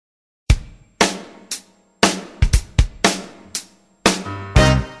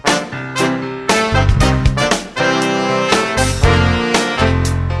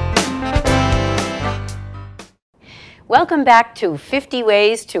Welcome back to 50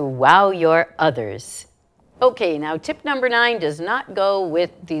 Ways to Wow Your Others. Okay, now tip number 9 does not go with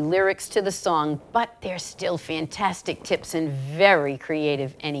the lyrics to the song, but they're still fantastic tips and very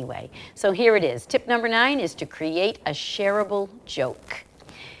creative anyway. So here it is. Tip number 9 is to create a shareable joke.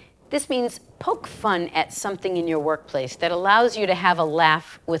 This means poke fun at something in your workplace that allows you to have a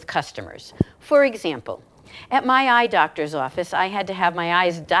laugh with customers. For example, at my eye doctor's office, I had to have my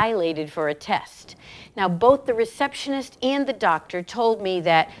eyes dilated for a test. Now, both the receptionist and the doctor told me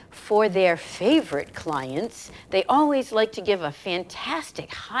that for their favorite clients, they always like to give a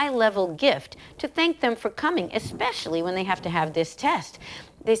fantastic high-level gift to thank them for coming, especially when they have to have this test.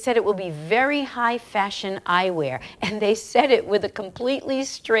 They said it will be very high-fashion eyewear, and they said it with a completely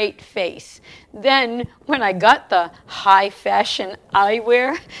straight face. Then, when I got the high-fashion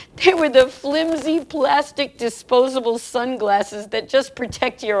eyewear, they were the flimsy plastic disposable sunglasses that just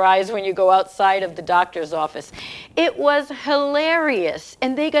protect your eyes when you go outside of the doctor's office. It was hilarious,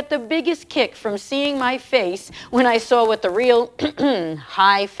 and they got the biggest kick from seeing my face when I saw what the real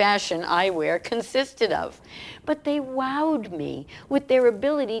high-fashion eyewear consisted of. But they wowed me with their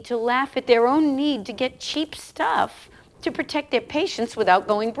ability to laugh at their own need to get cheap stuff to protect their patients without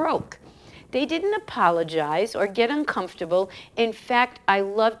going broke. They didn't apologize or get uncomfortable. In fact, I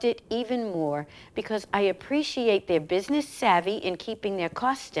loved it even more because I appreciate their business savvy in keeping their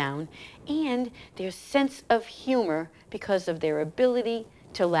costs down and their sense of humor because of their ability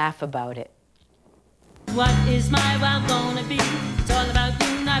to laugh about it. What is my wow gonna be? It's all about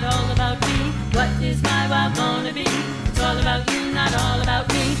you, not all about me. What is my wow gonna be? It's all about you, not all about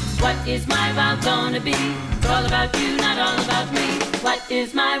me. What is my wow gonna be? It's all about you, not all about me. What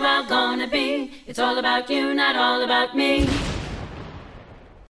is my wow gonna be? It's all about you, not all about me.